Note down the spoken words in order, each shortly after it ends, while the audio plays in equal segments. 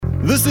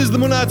This is the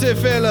Monate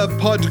Fela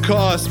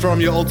podcast from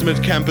your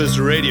ultimate campus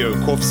radio,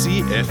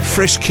 Kovsi FM.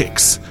 Fresh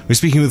Kicks. We're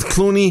speaking with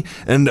Cloney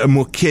and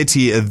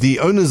Moketi, the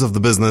owners of the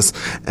business,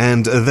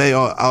 and they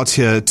are out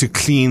here to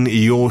clean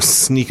your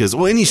sneakers,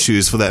 or any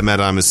shoes for that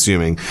matter, I'm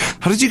assuming.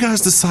 How did you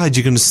guys decide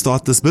you're going to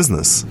start this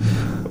business?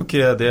 Okay,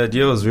 the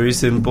idea was very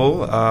simple.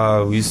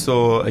 We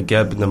saw a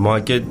gap in the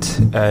market,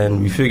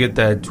 and we figured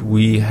that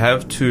we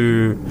have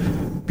to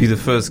be the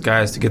first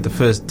guys to get the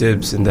first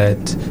dibs in that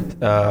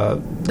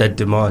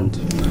demand,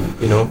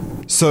 you know.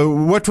 So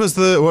what was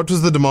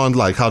the demand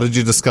like? How did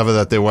you discover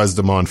that there was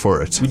demand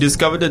for it? We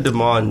discovered the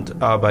demand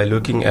by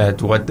looking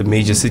at what the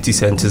major city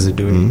centers are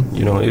doing. Mm-hmm.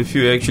 You know, if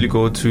you actually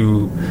go to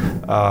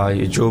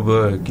your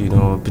Joburg, you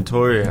know,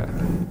 Pretoria,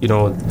 you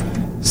know,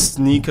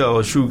 sneaker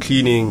or shoe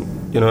cleaning,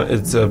 you know,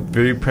 it's a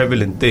very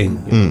prevalent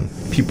thing. You know?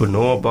 People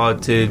know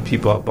about it,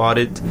 people are about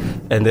it,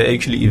 and there are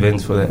actually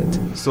events for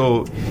that.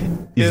 So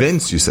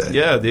events, you say?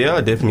 Yeah, there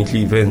are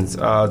definitely events.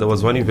 There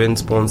was one event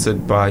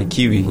sponsored by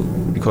Kiwi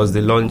because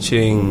they're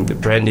launching the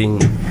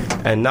branding,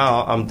 and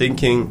now I'm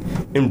thinking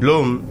in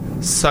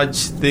Bloem, such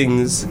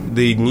things,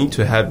 they need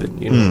to happen,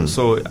 you know.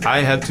 So I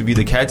have to be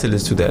the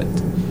catalyst to that,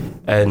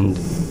 and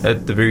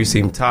at the very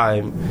same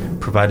time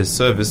provide a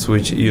service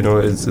which, you know,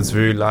 is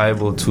very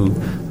liable to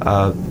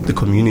the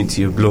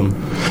community of Bloem.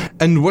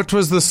 And what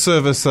was the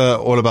service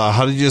all about?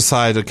 How did you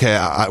decide, okay,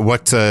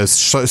 what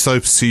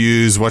soaps to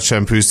use, what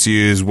shampoos to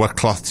use, what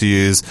cloth to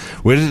use?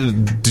 Where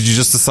did you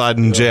just decide,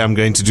 I'm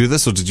going to do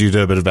this, or did you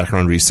do a bit of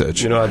background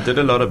research? You know, I did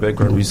a lot of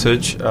background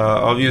research.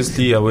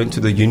 Obviously, I went to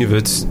the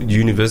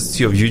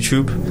University of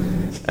YouTube,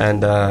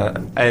 and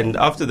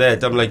after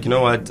that, I'm like, you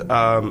know what?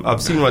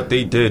 I've seen what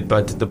they did,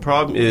 but the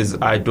problem is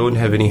I don't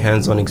have any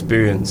hands-on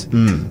experience.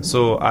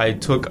 So I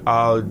took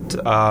out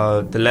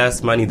the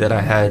last money that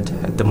I had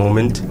at the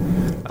moment.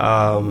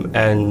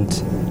 And,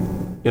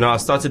 you know, I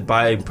started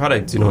buying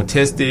products, you know,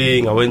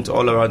 testing. I went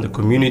all around the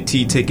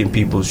community, taking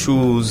people's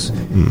shoes,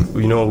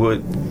 you know,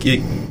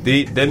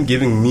 them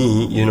giving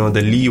me, you know,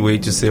 the leeway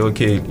to say,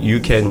 okay, you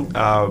can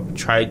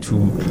try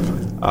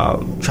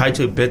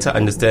to better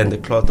understand the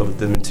cloth of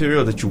the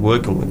material that you're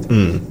working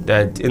with.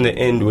 That in the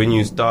end, when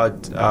you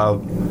start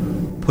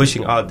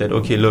pushing out that,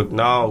 okay, look,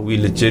 now we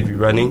legit be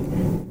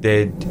running,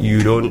 that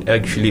you don't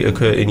actually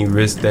incur any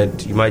risk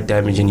that you might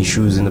damage any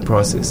shoes in the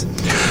process.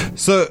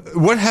 So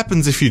what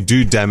happens if you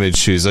do damage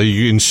shoes? Are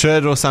you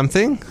insured or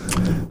something?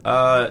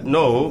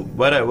 No.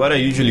 What I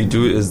usually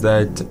do is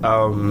that,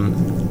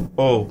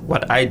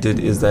 what I did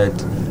is that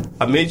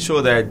I made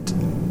sure that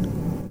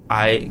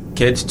I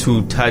get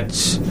to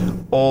touch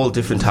all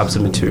different types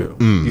of material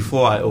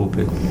before I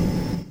open.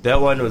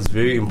 That one was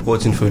very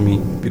important for me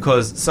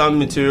because some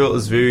material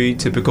is very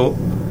typical,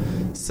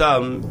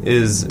 some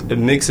is a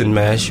mix and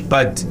mash,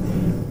 but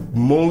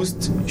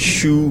most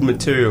shoe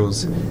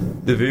materials,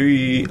 they're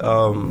very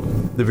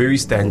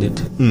standard.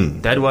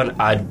 That one,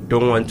 I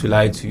don't want to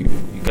lie to you.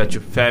 You got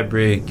your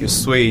fabric, your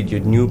suede, your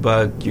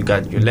nubuck, you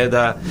got your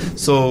leather.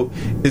 So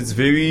it's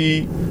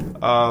very,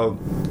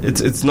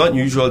 it's not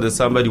usual that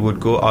somebody would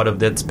go out of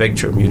that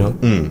spectrum, you know.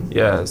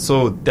 Yeah.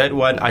 So that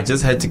one, I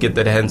just had to get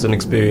that hands-on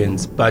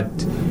experience. But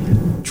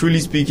truly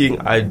speaking,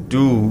 I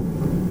do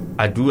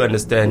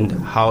understand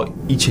how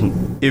each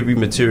and every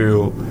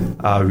material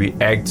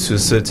reacts to a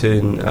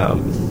certain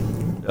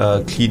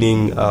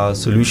cleaning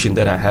solution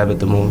that I have at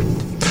the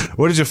moment.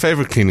 What is your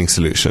favorite cleaning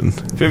solution?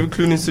 Favorite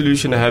cleaning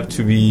solution I have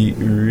to be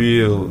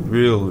real.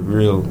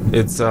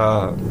 It's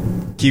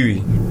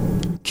Kiwi.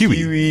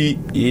 Kiwi,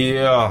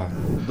 yeah.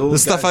 The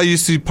stuff I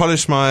used to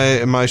polish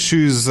my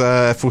shoes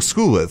for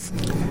school with.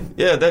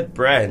 Yeah, that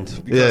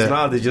brand. Because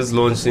now they just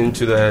launched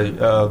into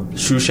the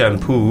shoe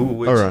shampoo,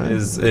 which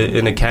is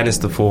in a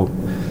canister form.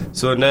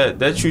 So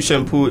that shoe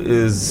shampoo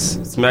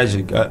it's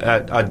magic.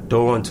 I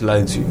don't want to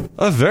lie to you.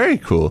 Oh, very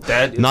cool.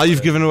 Now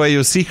you've given away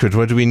your secret.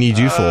 What do we need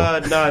you for?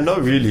 Nah,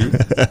 not really.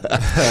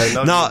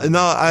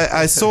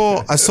 I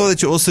saw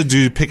that you also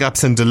do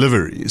pickups and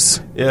deliveries.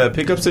 Yeah,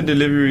 pickups and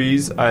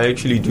deliveries, I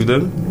actually do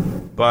them.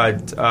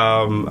 But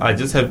I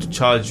just have to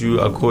charge you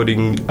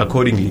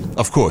accordingly.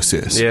 Of course,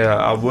 yes. Yeah,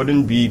 I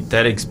wouldn't be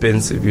that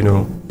expensive, you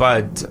know.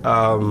 But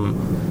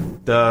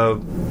the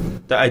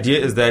idea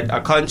is that I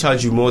can't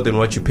charge you more than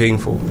what you're paying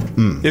for.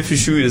 If your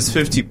shoe is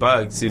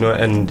 $50, you know,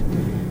 and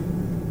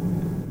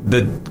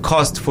the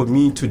cost for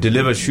me to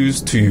deliver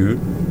shoes to you,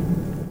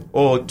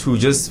 or to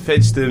just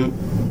fetch them,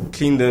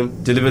 clean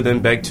them, deliver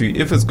them back to you,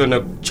 if it's going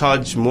to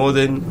charge more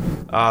than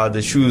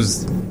the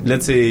shoes,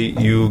 let's say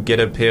you get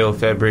a pair of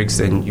fabrics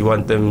and you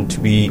want them to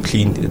be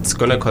cleaned, it's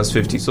going to cost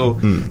 50. So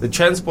the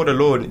transport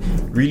alone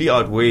really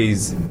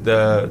outweighs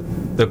the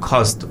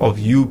cost of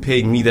you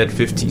paying me that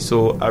 50.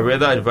 So I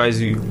rather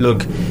advise you,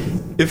 look,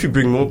 if you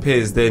bring more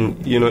pairs, then,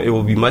 you know, it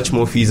will be much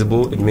more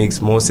feasible. It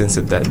makes more sense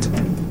at that.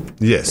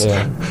 Yes.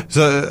 Yeah.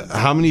 So,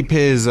 how many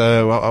pairs?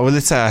 Well,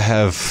 let's say I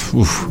have.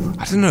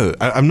 I don't know.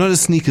 I'm not a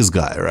sneakers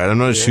guy, right? I'm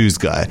not a shoes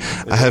guy.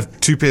 I have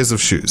 2 pairs of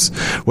shoes.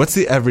 What's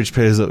the average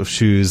pairs of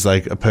shoes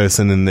like a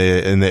person in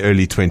their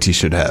early 20s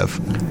should have?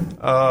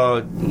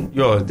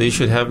 They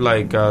should have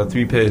like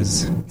 3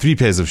 pairs. 3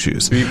 pairs of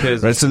shoes. 3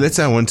 pairs. Right. So let's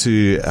say I want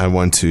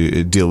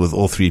to deal with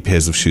all 3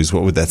 pairs of shoes.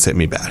 What would that set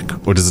me back?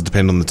 Or does it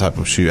depend on the type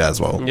of shoe as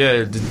well? Yeah,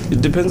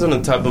 it depends on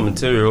the type of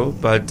material,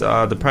 but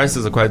the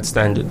prices are quite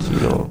standard.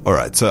 All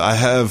right. So I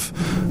have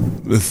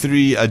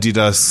 3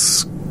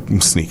 Adidas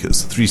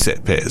sneakers, 3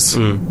 set pairs.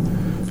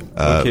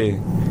 Okay.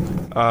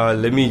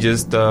 Let me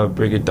just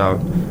break it down.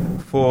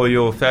 For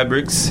your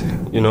fabrics,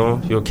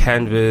 your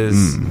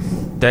canvas,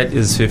 that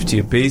is 50.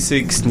 A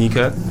basic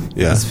sneaker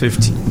is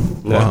 50.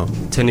 Wow.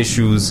 Tennis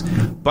shoes.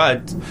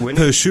 But when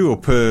Per shoe or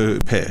per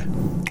pair?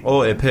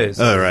 Oh, a pair.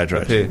 Oh, right.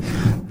 A pair.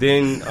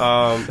 Then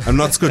I'm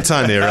not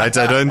Skotane, right?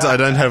 I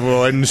don't have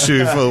one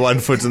shoe for one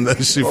foot and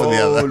the shoe for the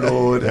other. Oh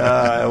Lord,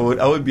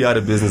 I would be out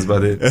of business by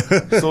then.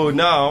 So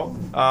now,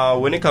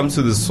 when it comes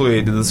to the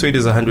suede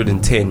is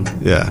 110.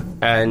 Yeah.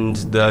 And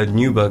the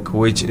Nubuck,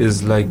 which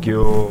is like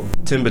your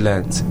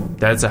Timberlands,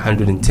 that's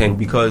 110,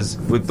 because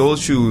with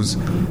those shoes,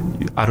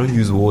 I don't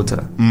use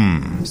water.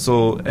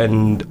 So,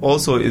 and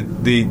also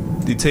they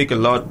take a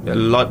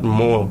lot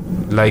more,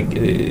 like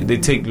they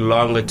take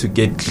longer to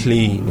get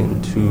clean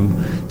and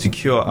to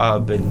cure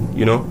up, and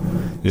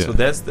Yeah. So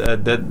that's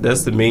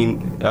the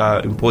main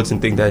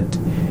important thing, that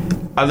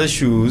other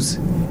shoes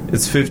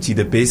it's 50.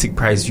 The basic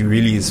price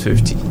really is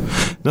 50.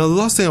 Now, the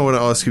last thing I want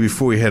to ask you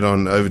before we head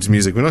on over to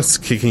music, we're not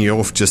kicking you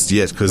off just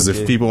yet, because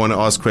if people want to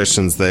ask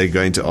questions, they're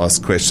going to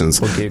ask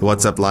questions. Okay, the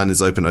WhatsApp line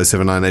is open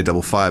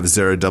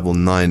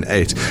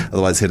 0798550998.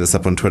 Otherwise, hit us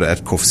up on Twitter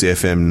at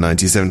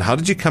KoffsieFM97. How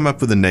did you come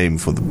up with a name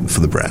for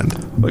the brand?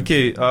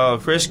 Okay,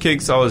 Fresh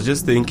Kicks, I was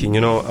just thinking,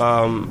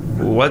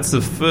 what's the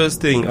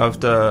first thing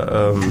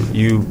after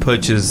you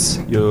purchase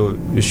your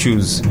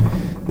shoes?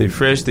 They're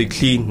fresh, they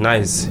clean,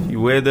 nice. You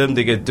wear them,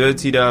 they get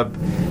dirtied up.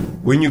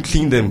 When you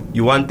clean them,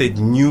 you want that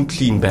new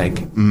clean back.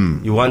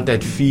 You want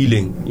that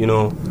feeling,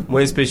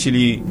 more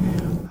especially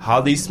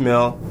how they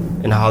smell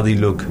and how they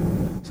look.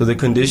 So the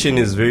condition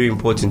is very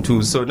important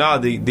too. So now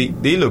they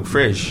look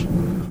fresh.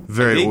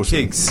 Very awesome.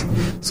 Kicks.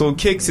 So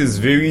kicks is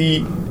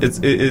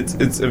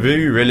it's a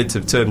very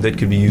relative term that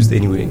can be used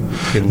anyway.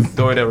 You can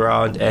throw it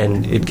around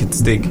and it can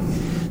stick.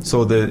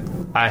 So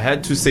I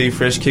had to say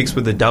Fresh Kicks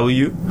with a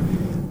W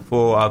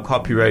for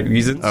copyright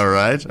reasons. All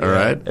right.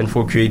 And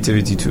for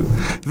creativity too.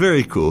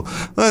 Very cool.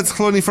 That's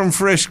Cloney from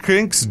Fresh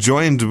Kicks,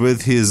 joined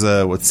with his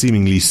what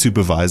seemingly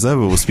supervisor.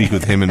 We'll speak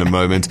with him in a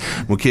moment.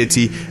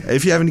 Moketi,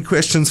 if you have any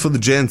questions for the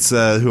gents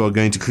who are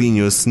going to clean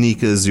your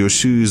sneakers, your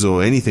shoes,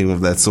 or anything of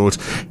that sort,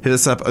 hit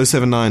us up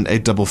 079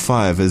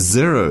 855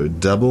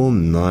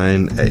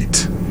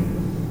 0998.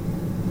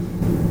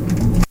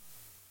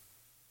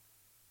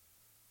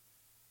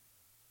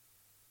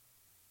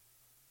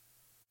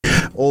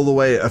 All the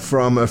way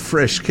from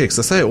Fresh Kicks.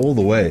 I say all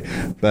the way,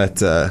 but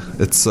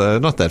it's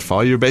not that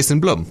far. You're based in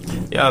Bloem.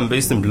 Yeah, I'm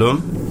based in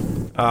Bloem.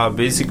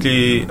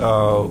 Basically,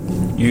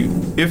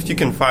 if you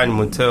can find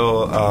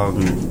Motel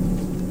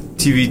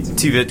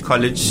TVET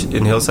College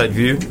in Hillside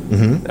View,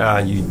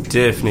 you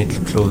definitely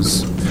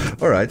close.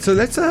 All right, so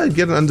let's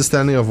get an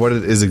understanding of what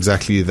it is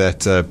exactly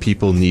that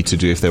people need to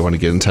do if they want to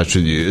get in touch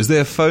with you. Is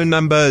there a phone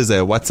number? Is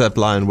there a WhatsApp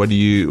line? How do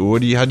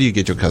you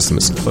get your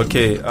customers?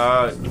 Okay,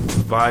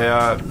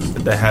 via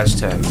the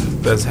hashtag.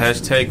 There's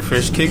hashtag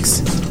Fresh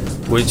Kicks,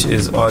 which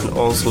is on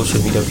all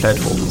social media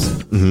platforms,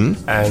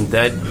 and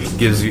that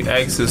gives you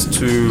access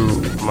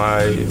to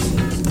my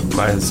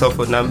cell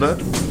phone number,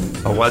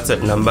 a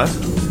WhatsApp number,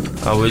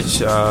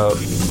 which are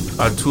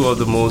 2 of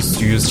the most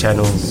used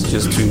channels,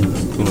 just to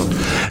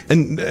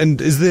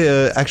And is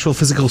there an actual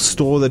physical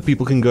store that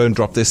people can go and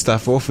drop their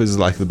stuff off? Is it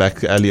like the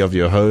back alley of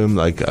your home?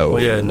 Is it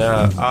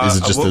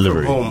just I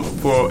delivery? From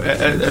home.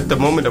 At the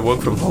moment, I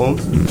work from home,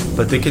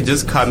 but they can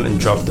just come and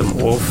drop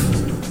them off,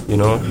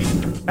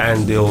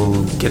 and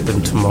they'll get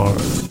them tomorrow.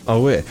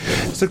 Oh, where?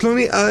 So,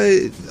 Cloney,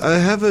 I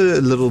have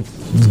a little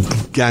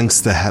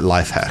gangster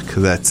life hack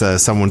that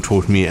someone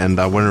taught me, and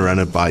I want to run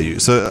it by you.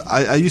 So,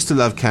 I used to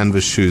love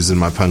canvas shoes in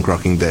my punk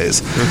rocking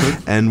days,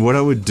 and what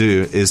I would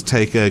do is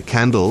take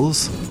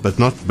candles, but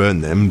not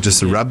burn them,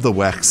 just rub the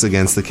wax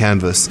against the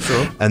canvas,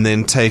 and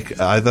then take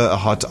either a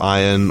hot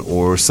iron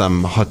or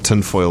some hot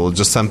tin foil, or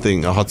just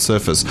something, a hot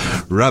surface,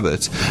 rub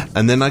it,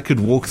 and then I could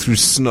walk through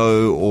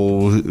snow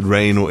or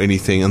rain or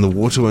anything, and the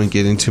water won't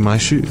get into my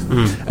shoe,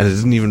 and it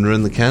didn't even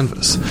ruin the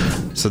canvas.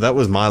 So that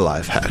was my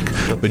life hack.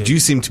 But you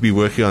seem to be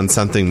working on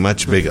something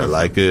much bigger,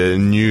 like a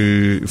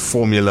new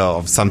formula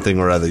of something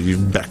or other. You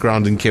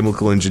background in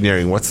chemical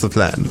engineering. What's the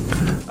plan?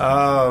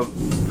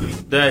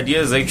 The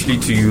idea is actually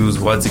to use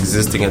what's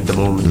existing at the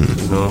moment,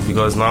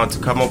 because now to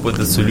come up with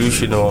a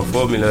solution or a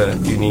formula,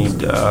 you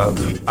need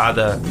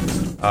other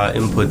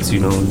inputs,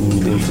 you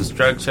need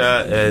infrastructure,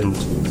 and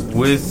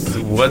with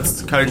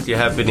what's currently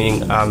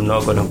happening, I'm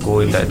not going to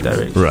go in that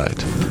direction.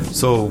 Right.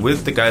 So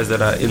with the guys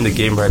that are in the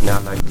game right now,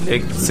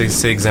 like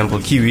say example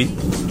Kiwi,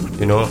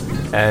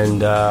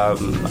 and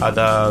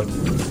other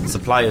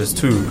suppliers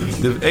too.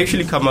 They've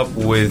actually come up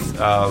with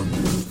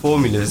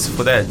formulas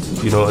for that.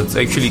 It's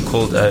actually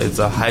called it's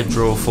a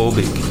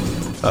hydrophobic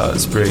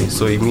spray.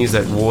 So it means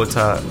that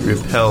water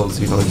repels,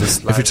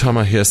 just like... Every time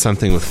I hear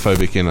something with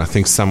phobic in, I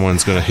think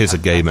someone's going to hit a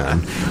gay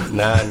man.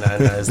 Nah,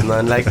 it's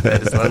not like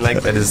that.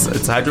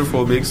 It's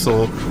hydrophobic,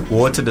 so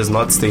water does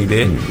not stay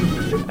there.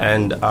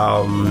 And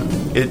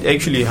it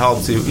actually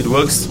helps. It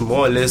works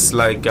more or less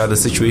like the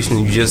situation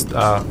you just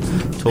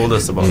told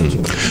us about.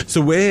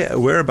 So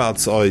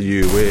whereabouts are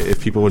you?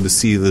 If people want to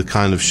see the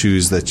kind of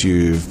shoes that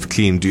you've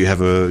cleaned, do you have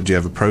a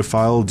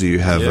profile? Do you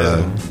have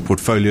a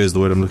portfolio? Is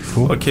the word I'm looking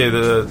for? Okay,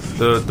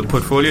 the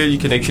portfolio, you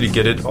can actually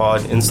get it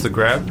on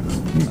Instagram.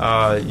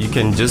 You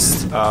can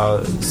just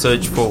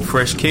search for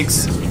Fresh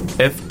Kicks,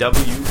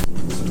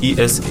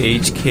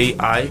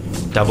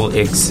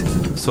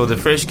 FWESHKIXX. So the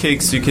Fresh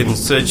Kicks, you can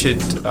search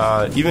it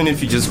even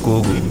if you just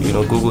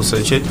Google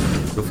search it.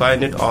 You'll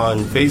find it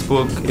on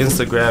Facebook,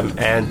 Instagram,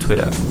 and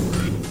Twitter.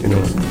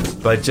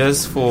 But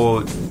just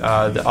for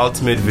the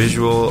ultimate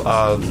visual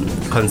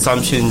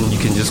consumption, you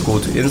can just go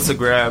to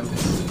Instagram.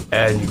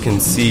 And you can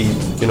see,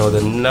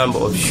 the number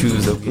of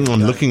shoes that we've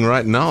done. Looking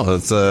right now.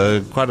 It's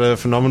quite a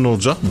phenomenal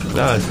job.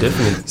 No,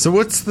 definitely. So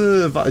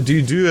do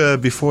you do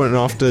before and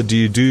after, do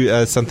you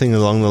do something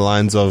along the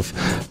lines of,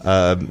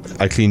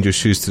 I cleaned your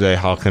shoes today,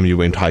 how come you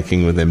went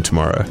hiking with them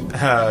tomorrow?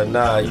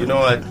 Nah, you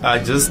know what? I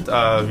just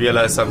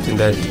realized something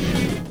that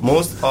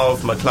most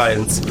of my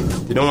clients,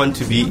 they don't want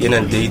to be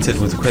inundated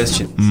with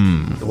questions.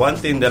 The one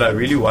thing that I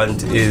really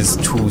want is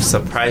to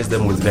surprise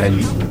them with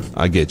value.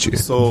 I get you.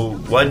 So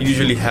what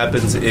usually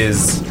happens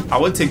is I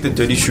will take the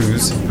dirty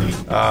shoes,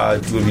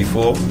 do it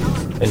before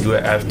and do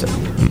it after.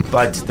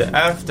 But the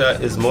after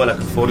is more like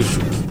a photo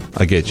shoot.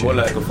 I get you. More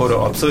like a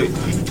photo op. So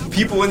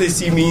people, when they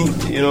see me,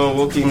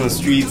 walking in the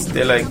streets,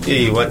 they're like,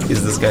 hey, what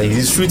is this guy?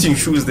 He's shooting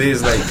shoes there.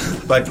 It's like,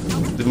 but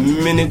the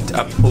minute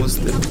I post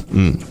it,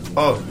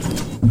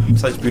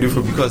 such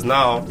beautiful, because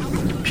now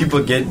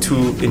people get to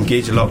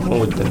engage a lot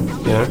more with them.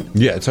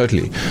 Yeah,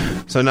 totally.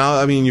 So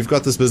now, you've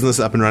got this business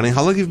up and running.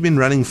 How long have you been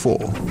running for?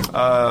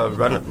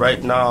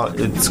 Right now,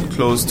 it's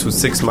close to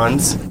 6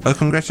 months. Oh,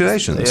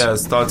 congratulations. Yeah, I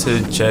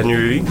started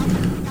January,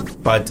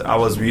 but I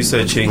was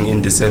researching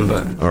in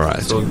December. All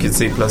right. So you could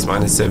say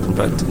 ±7,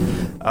 but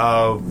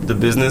the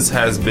business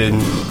has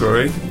been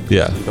growing.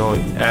 Yeah.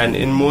 And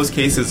in most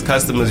cases,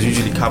 customers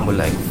usually come with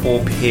like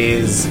 4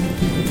 pairs,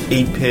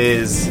 8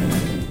 pairs,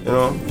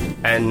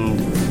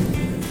 and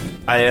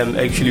I am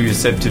actually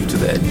receptive to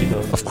that,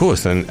 Of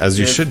course, and as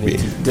you should be.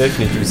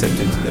 Definitely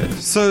receptive to that.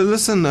 So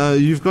listen,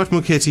 you've got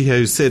Moketi here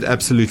who said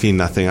absolutely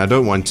nothing. I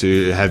don't want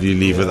to have you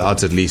leave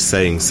without at least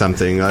saying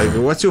something.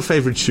 What's your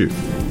favorite shoe?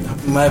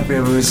 My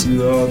favorite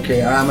shoe,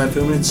 okay. My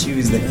favorite shoe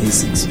is the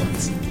Asics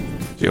ones.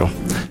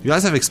 You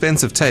guys have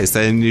expensive taste,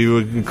 and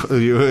you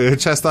were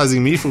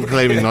chastising me for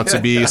claiming not to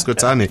be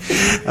Skotane.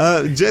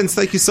 Gents,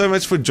 thank you so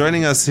much for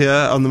joining us here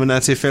on the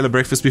Manate Fela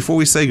Breakfast. Before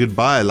we say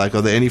goodbye, are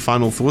there any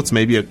final thoughts?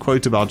 Maybe a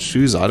quote about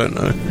shoes? I don't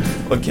know.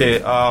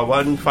 Okay,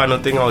 one final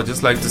thing I would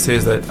just like to say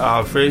is that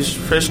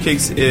Fresh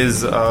Kicks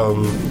is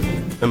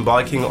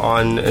embarking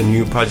on a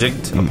new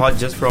project. Apart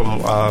just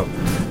from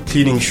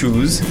cleaning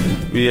shoes,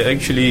 we are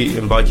actually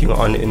embarking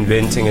on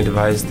inventing a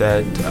device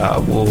that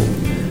will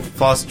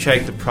fast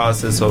track the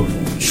process of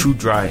shoe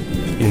drying,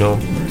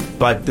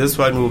 But this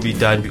one will be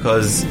done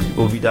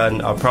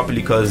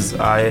properly because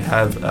I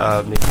have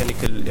a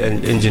mechanical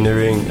and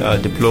engineering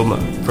diploma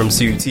from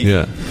CUT.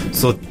 Yeah.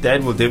 So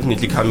that will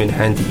definitely come in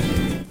handy.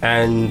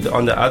 And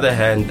on the other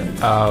hand,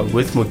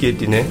 with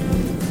Moketi,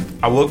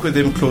 I work with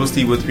him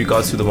closely with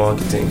regards to the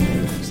marketing.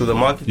 So the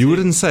marketing... You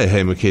wouldn't say,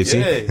 hey, Moketi.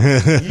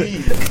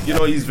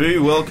 Yeah, he's very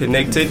well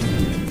connected.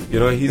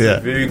 He's a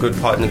very good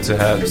partner to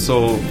have.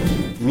 So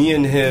me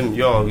and him,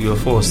 you're a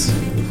force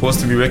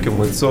to be reckoned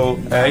with. So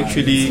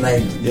actually,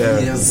 he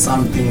has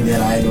something that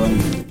I don't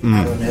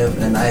have,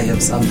 and I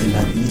have something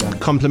that he doesn't.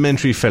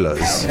 Complementary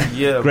fellows.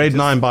 Grade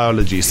 9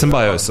 biology,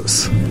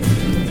 symbiosis.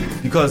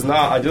 Because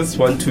now I just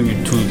want to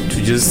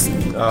just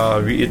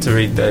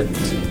reiterate that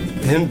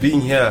him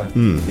being here,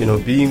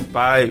 being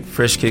by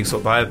Fresh Kicks or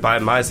by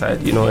my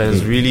side,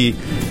 has really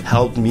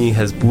helped me,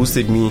 has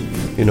boosted me,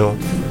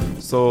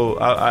 So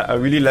I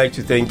really like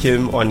to thank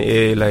him on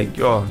air.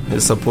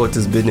 His support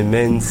has been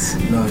immense.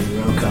 No,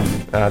 you're welcome.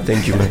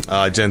 Thank you, man.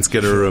 Gents,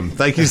 get a room.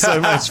 Thank you so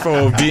much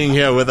for being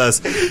here with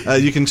us.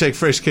 You can check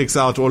Fresh Kicks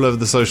out all over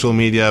the social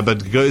media,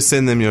 but go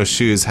send them your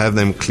shoes, have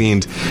them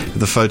cleaned. If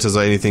the photos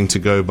are anything to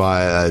go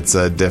by, it's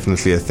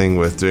definitely a thing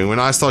worth doing. When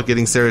I start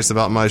getting serious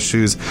about my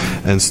shoes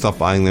and stop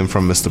buying them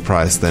from Mr.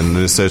 Price,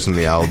 then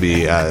certainly I'll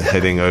be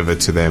heading over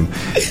to them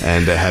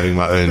and having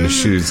my own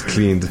shoes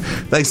cleaned.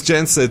 Thanks,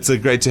 gents. It's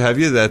great to have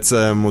you. That's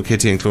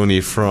Moketi and Clooney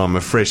from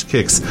Fresh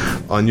Kicks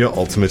on your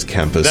Ultimate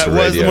Campus Radio.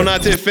 Radio. That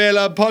was the Manate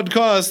Fela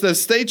podcast.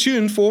 Stay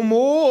tuned for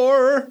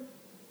more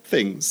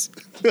things.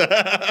 All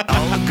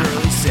the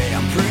girls say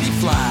I'm pretty